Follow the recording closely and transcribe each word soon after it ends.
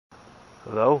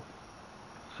Hello?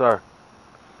 Sir.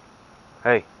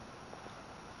 Hey.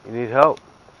 You need help?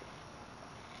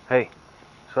 Hey.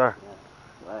 Sir. Yeah.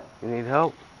 What? You need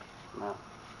help? No.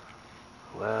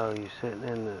 Well, you're sitting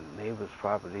in the neighbor's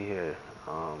property here.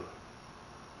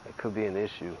 It could be an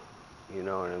issue. You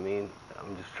know what I mean?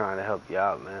 I'm just trying to help you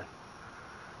out, man.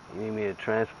 You need me to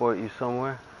transport you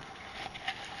somewhere?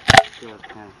 Sure,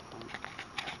 okay.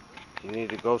 You need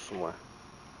to go somewhere.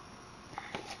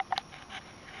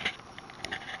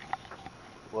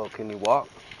 Well, can you walk?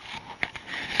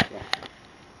 Yeah.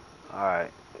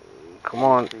 Alright. Come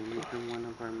on. So you don't want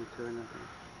to burn me to anything?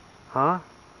 Huh?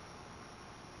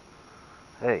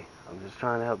 Hey, I'm just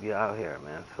trying to help you out here,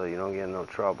 man, so you don't get in no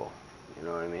trouble. You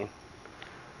know what I mean?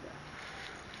 Yeah.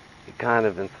 You're kind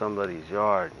of in somebody's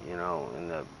yard, you know,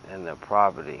 in their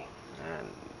property, and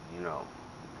you know,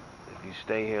 if you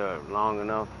stay here long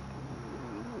enough,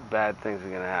 bad things are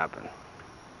gonna happen.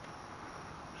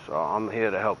 So I'm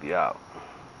here to help you out.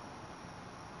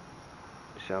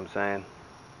 You see what I'm saying?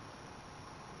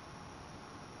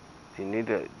 Do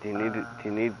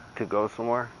you need to go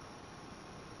somewhere?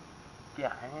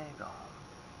 Yeah, I need to go home.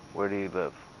 Where do you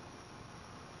live?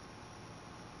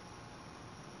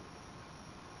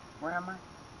 Where am I?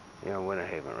 You're in Winter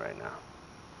Haven right now.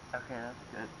 Okay, that's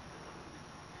good.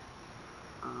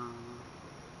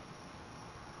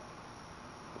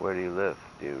 Where do you live?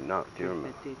 Do you know? Do you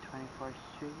remember? 250 24th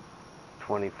Street.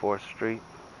 24th Street.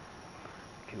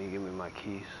 Can you give me my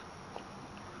keys?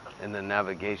 And the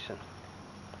navigation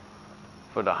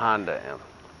for the Honda M.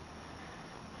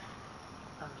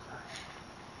 I'm sorry.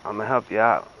 I'm gonna help you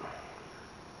out.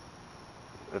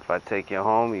 If I take you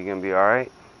home, you gonna be all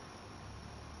right?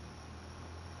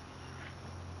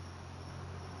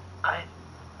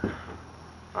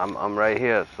 I'm right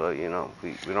here, so you know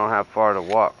we don't have far to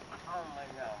walk. Oh my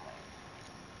God.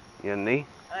 Your knee?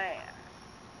 I am.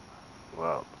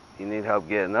 Well, you need help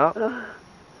getting up?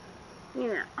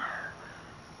 Yeah.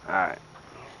 All right.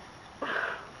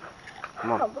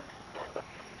 Come on.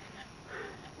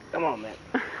 Come on, man.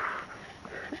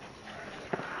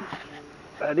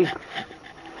 Ready?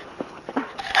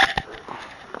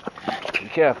 Be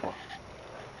careful.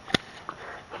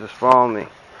 Just follow me.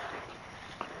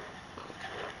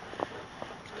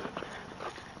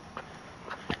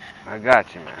 I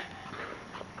got you, man.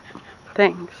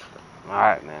 Thanks. All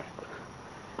right, man.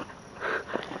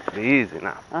 Be easy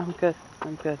now. I'm good.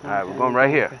 I'm good. All right, we're going right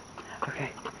here.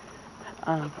 Okay.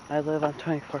 I live on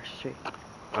 24th Street.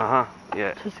 Uh-huh.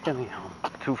 Yeah. Just get me home.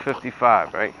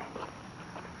 255, right?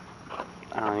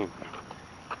 I don't even.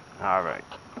 All right.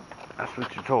 That's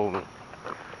what you told me.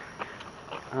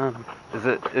 Is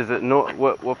it no?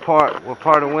 What part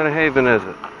of Winter Haven is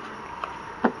it?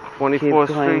 24th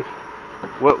Street.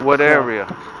 What area?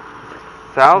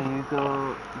 South?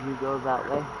 So you go that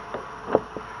way.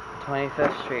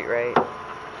 25th Street, right?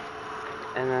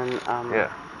 And then Yeah.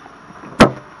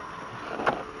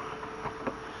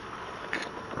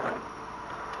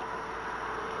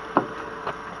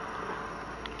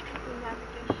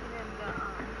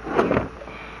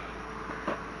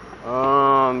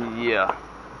 Yeah.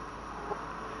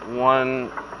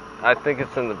 One, I think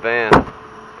it's in the van.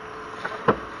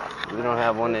 We don't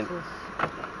have one in.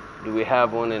 Do we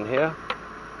have one in here?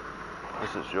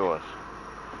 This is yours.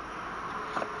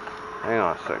 Hang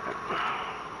on a second.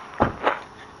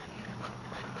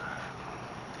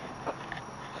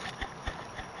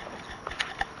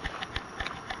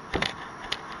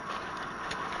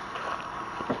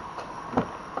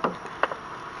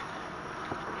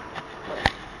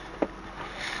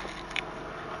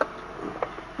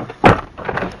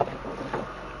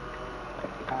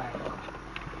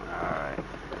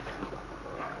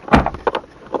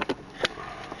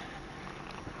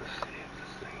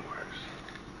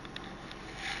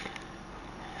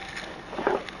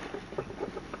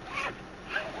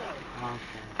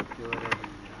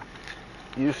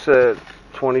 You said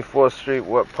 24th Street.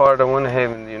 What part of Winter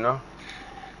Haven do you know?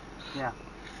 Yeah,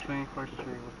 24th Street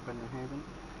with Winter Haven.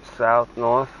 South,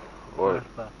 north, or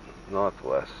Northwest.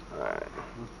 Northwest? All right.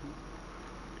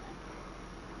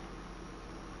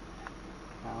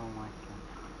 I don't like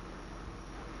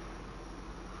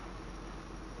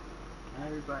it.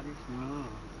 Everybody's mean.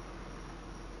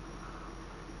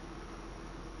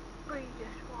 Were you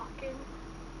just walking?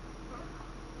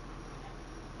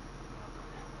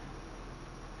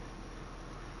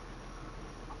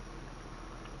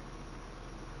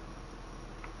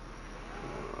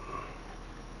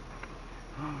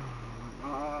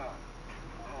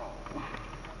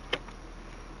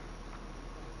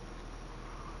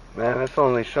 Man, it's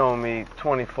only showing me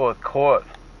 24th Court.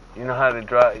 You know how to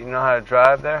drive? You know how to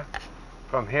drive there?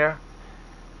 From here?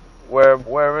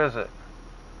 Where is it?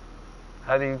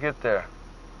 How do you get there?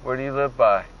 Where do you live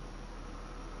by?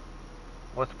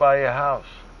 What's by your house?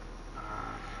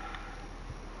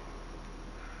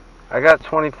 I got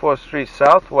 24th Street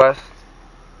Southwest.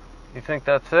 You think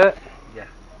that's it? Yeah.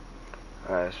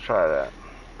 Alright, let's try that.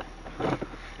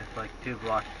 It's like 2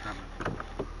 blocks from it.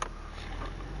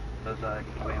 Does that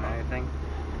explain anything?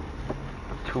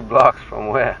 2 blocks from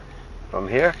where? From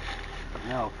here?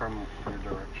 No, from your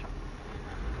direction.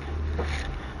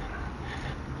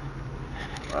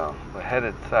 Well, we're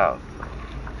headed south.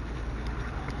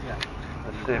 Yeah.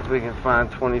 Let's see if we can find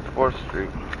 24th Street.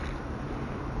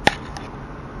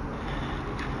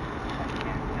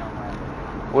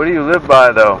 Where do you live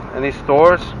by, though? Any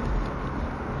stores? I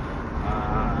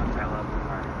live in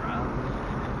my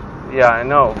room. Yeah, I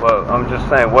know, but I'm just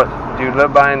saying, what, do you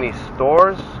live by any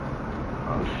stores?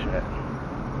 Oh, shit.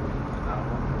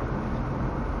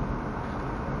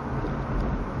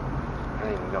 I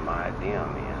ain't even got my ID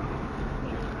on me yet.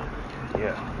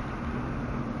 Yeah.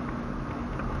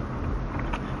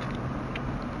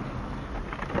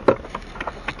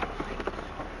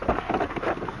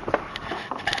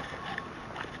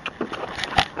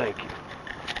 Thank you.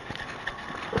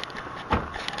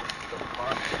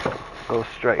 Go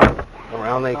straight.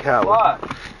 Around Lake Howard.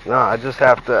 No, I just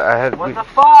have to, What the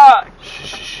fuck?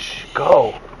 Shh.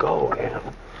 Go, man.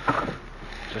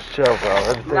 Just chill, bro.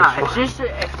 Everything's Nah, fine.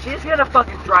 if she's gonna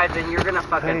fucking drive, then you're gonna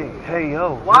fucking... Hey,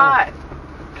 yo. What? Yo.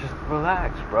 Just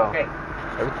relax, bro. Okay.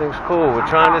 Everything's cool. We're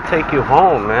trying to take you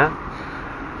home, man.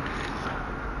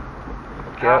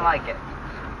 I don't like it.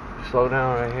 Slow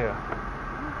down right here.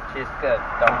 She's good.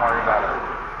 Don't worry about it.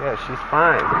 Yeah, she's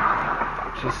fine.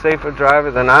 She's a safer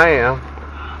driver than I am.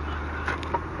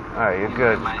 Alright, you're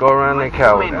good. Just go around Lake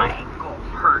Howard. You made my ankle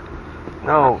hurt.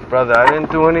 No, brother, I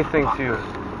didn't do anything to you.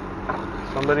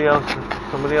 Somebody else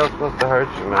must have hurt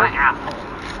you, My man. asshole.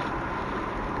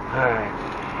 Alright.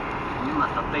 You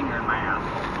must have fingered my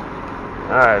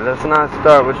asshole. Alright, let's not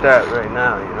start with that right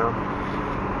now, you know?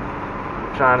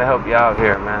 I'm trying to help you out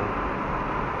here, man.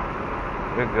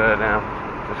 You're good, man.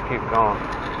 Just keep going.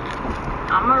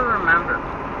 I'm gonna remember.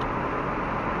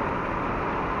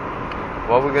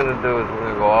 What we're gonna do is we're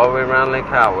gonna go all the way around Lake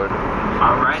Howard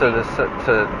Alright. to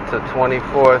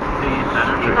 24th Be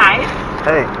Street. nice.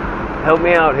 Hey, help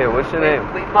me out here. What's your name?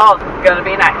 We both gonna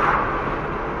be nice.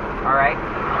 Alright?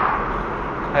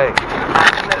 Hey,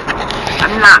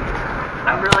 I'm not.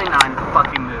 I'm really not in the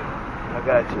fucking mood. I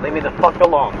got you. Leave me the fuck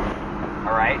alone.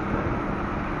 Alright?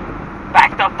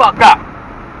 Back the fuck up!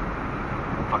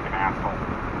 Fucking asshole.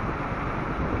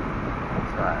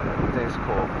 It's alright. Everything's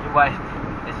cool. Your wife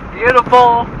is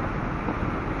beautiful.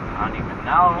 I don't even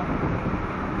know.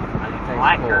 I don't even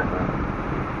like her. man.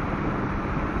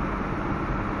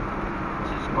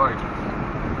 She's gorgeous.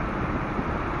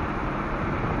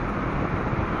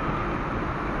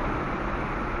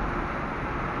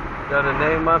 Got a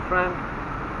name, my friend?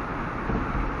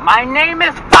 My name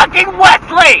is fucking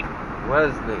Wesley!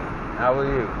 Wesley. How are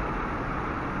you?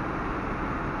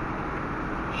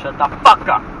 Shut the fuck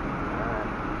up. Alright.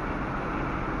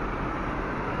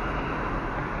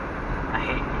 I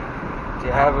hate you. Do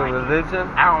you have a like religion?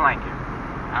 I don't like you.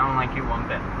 I don't like you one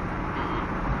bit.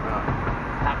 Oh,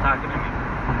 Stop talking to me.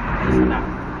 Just stop.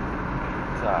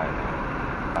 it's alright.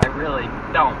 I really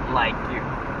don't like you.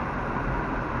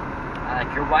 I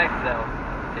like your wife though,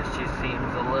 because she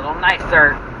seems a little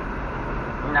nicer.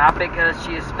 Not because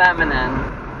she's feminine.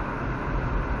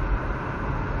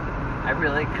 I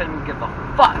really couldn't give a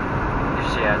fuck if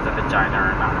she has a vagina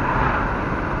or not.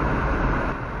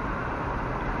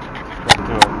 Let's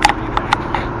do it.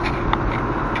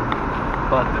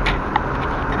 Both of you.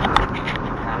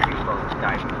 How you both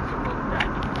died miserable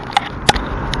death.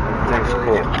 Everything's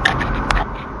cool.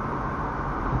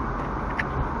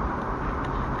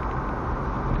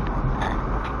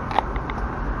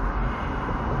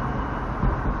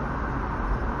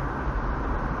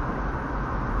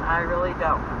 I really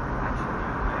don't, actually.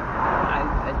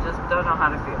 I just don't know how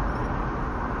to feel.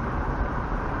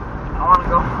 I want to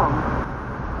go home.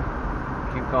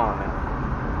 Keep going, man.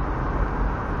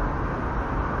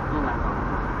 I'm not going.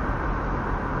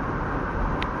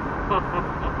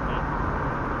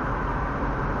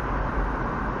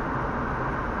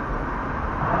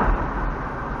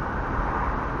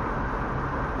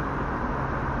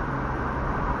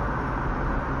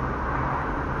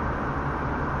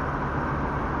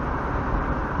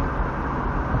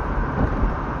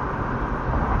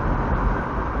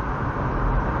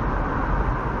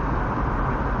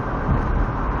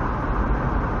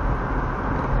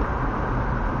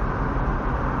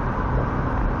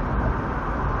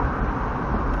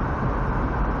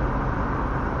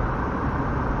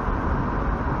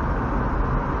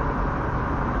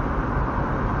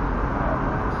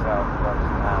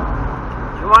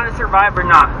 survive or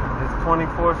not? Is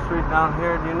 24th Street down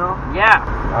here, do you know? Yeah.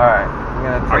 Alright, I'm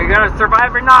gonna take Are you gonna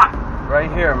survive or not?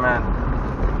 right here, man.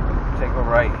 Take a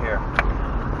right here.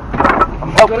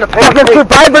 I'm helping the patient. Are we gonna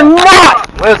survive or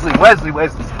not? Wesley,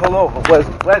 pull over.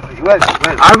 Wesley.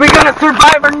 Are we gonna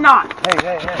survive or not?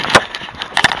 Hey.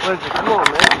 Wesley, come on,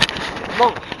 man. Come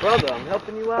on, brother, I'm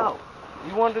helping you out.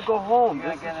 You wanted to go home. You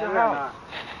This gonna is get your in or house.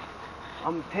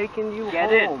 I'm taking you Get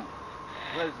home. in.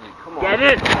 Wesley, come on. Get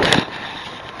in.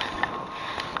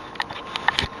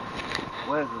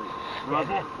 Wesley, Get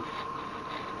brother, in.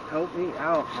 help me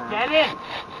out, man. Get in.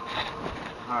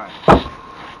 Alright.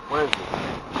 Wesley,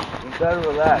 you gotta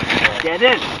relax, bro. Get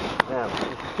in. Damn,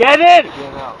 Get in.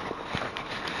 get out.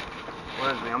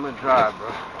 Wesley, I'm gonna drive, bro.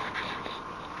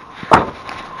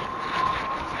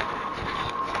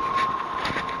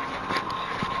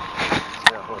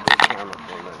 Yeah, hold this camera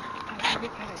for a minute.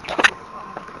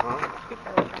 Huh?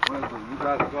 Wesley, you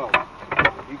gotta go.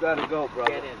 You gotta go,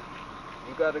 brother. Get in.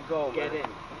 You gotta go, man. Get in.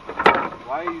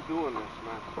 Why are you doing this,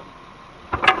 man?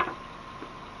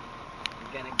 You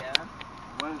gonna get in?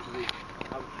 Wesley,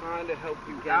 I'm trying to help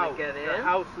you gonna out. get The in?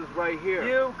 house is right here.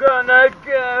 You gonna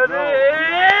get No,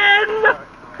 in?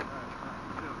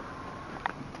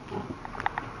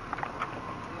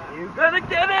 You gonna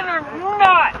get in or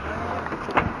not?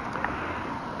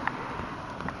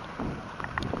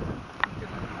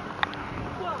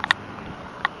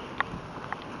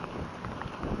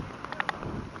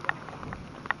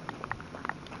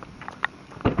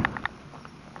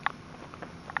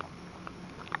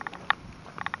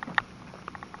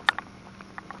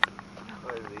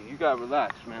 Wesley, you gotta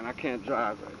relax, man. I can't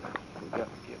drive right now. We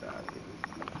gotta get out of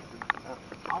here.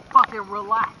 I'll fucking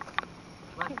relax.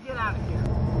 Let's get out of here.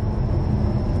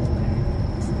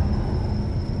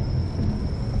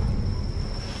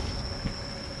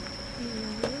 You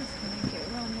know it is gonna get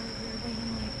run over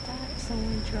waiting like that. If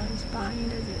someone drives by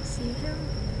and doesn't see him.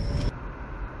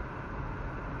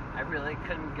 I really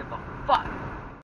couldn't give a fuck.